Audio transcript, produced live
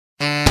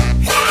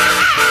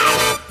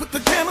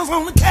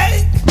on the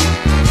cake.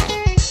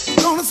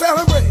 We're gonna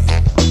celebrate.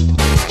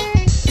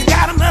 You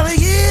got another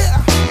year,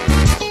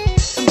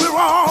 and we're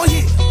all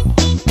here.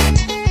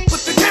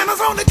 Put the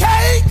candles on the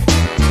cake.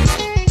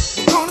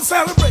 We're gonna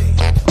celebrate.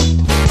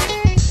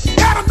 You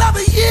got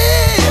another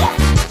year,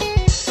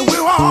 and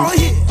we're all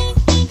here.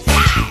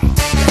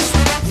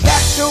 You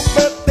got your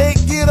birthday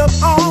get up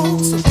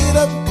on, so get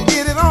up and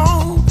get it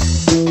on.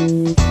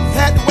 You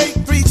had to wait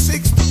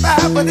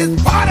 365, but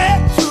it's party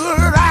to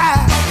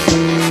arrive.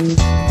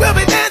 We'll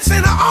be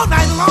dancing all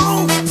night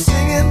long,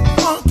 singing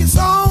funky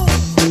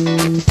songs.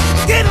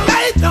 Getting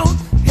late, don't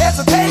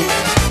hesitate.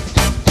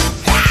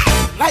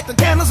 Light the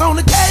candles on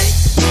the cake.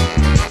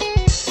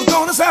 We're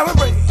gonna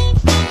celebrate.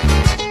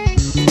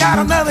 Got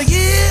another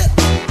year,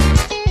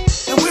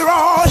 and we're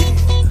all here.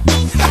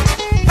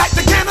 Light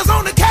the candles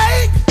on the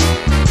cake.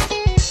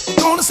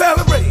 We're gonna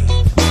celebrate.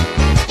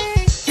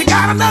 You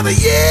got another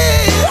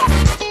year,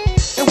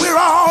 and we're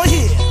all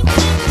here.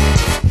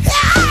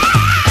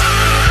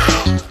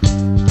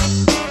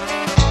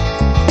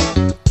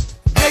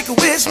 Make a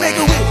wish, make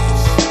a wish.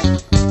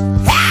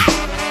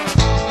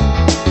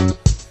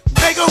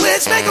 Make a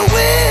wish, make a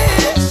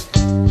wish.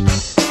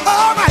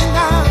 All right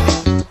now.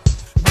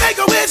 Make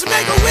a wish,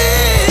 make a wish.